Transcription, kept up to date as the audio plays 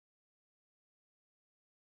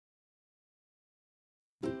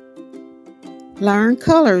Learn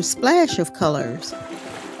colors, splash of colors.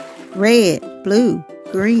 Red, blue,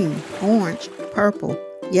 green, orange, purple,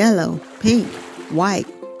 yellow, pink, white,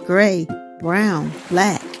 gray, brown,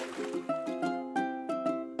 black.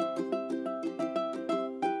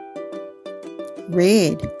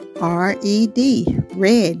 Red, R-E-D,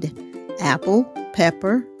 red. Apple,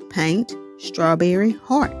 pepper, paint, strawberry,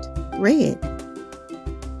 heart, red.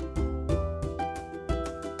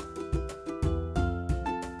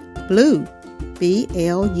 Blue,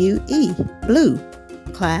 B-L-U-E, blue.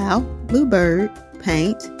 Cloud, bluebird,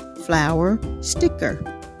 paint, flower, sticker,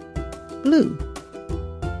 blue.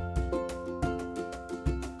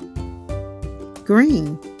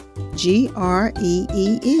 Green,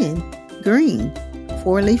 G-R-E-E-N, green.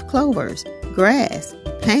 Four-leaf clovers, grass,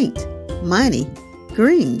 paint, money,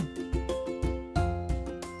 green.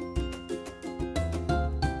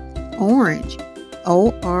 Orange,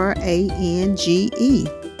 O-R-A-N-G-E,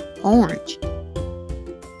 orange.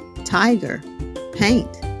 Tiger, paint,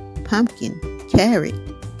 pumpkin, carrot,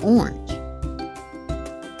 orange.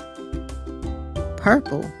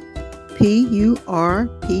 Purple, P-U-R-P-L-E,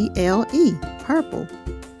 purple.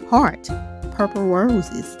 Heart, purple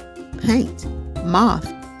roses, paint, moth,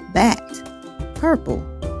 backed, purple.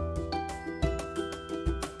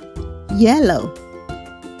 Yellow,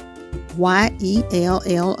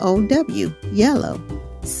 Y-E-L-L-O-W, yellow.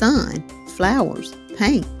 Sun, flowers,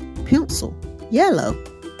 paint, pencil, yellow.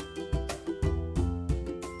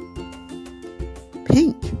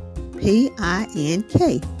 Pink,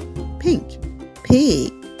 P-I-N-K, pink.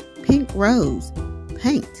 Pig, pink rose,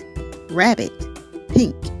 paint, rabbit,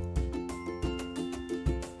 pink.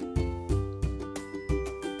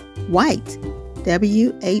 White,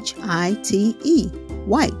 W-H-I-T-E,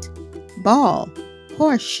 white. Ball,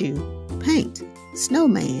 horseshoe, paint,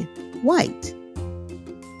 snowman, white.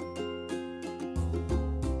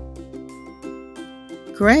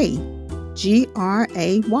 Gray,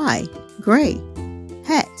 G-R-A-Y, gray.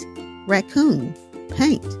 Hat, raccoon,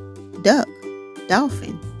 paint, duck,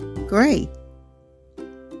 dolphin, gray.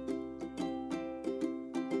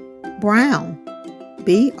 Brown,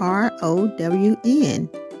 B-R-O-W-N,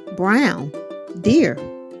 brown. Deer,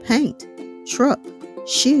 paint, truck,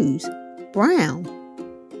 shoes, brown.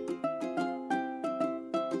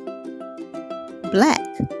 Black,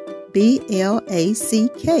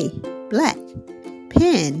 B-L-A-C-K, black.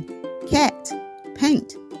 Pen, cat,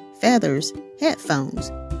 paint, feathers,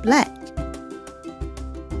 headphones, black.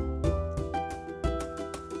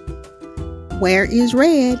 Where is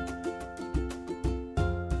red?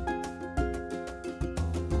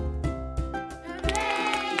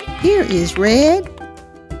 Here is red.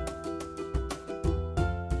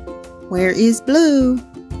 Where is blue?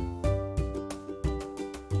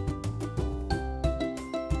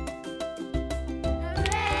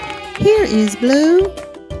 Here is blue.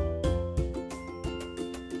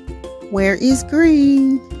 Where is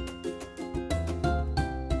green?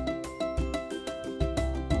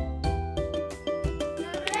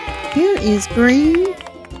 Here is green.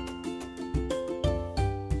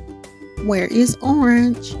 Where is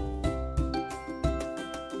orange?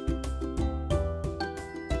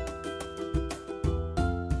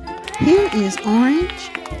 Here is orange.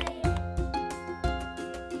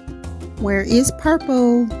 Where is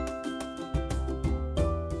purple?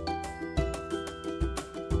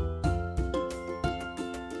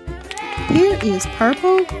 Here is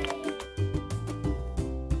purple.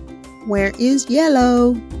 Where is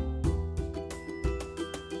yellow?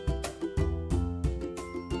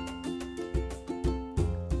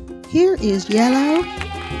 Here is yellow.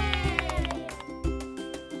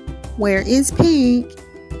 Where is pink?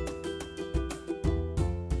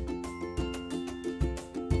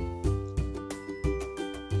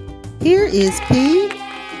 Here is pink.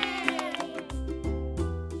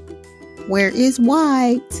 Where is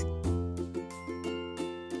white?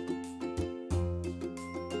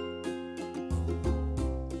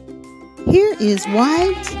 Here is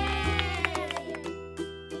white.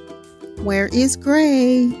 Where is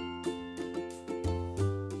gray?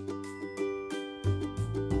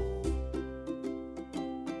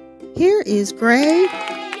 Here is gray.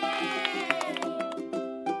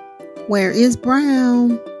 Where is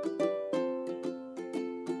brown?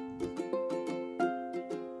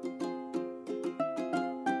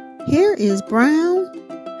 Here is brown.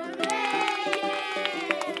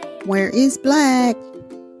 Where is black?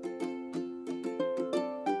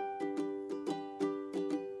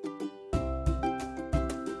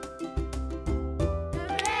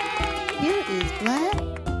 Here is black.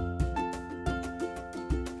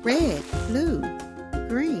 Red, blue,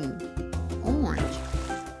 green, orange,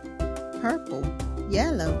 purple,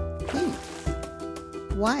 yellow, pink,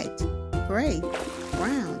 white, gray,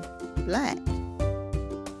 brown, black.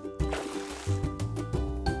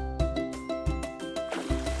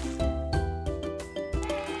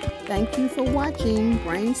 Thank you for watching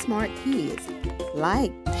Brain Smart Kids.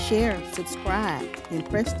 Like, share, subscribe, and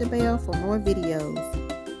press the bell for more videos.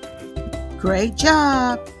 Great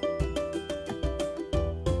job!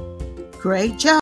 Great job!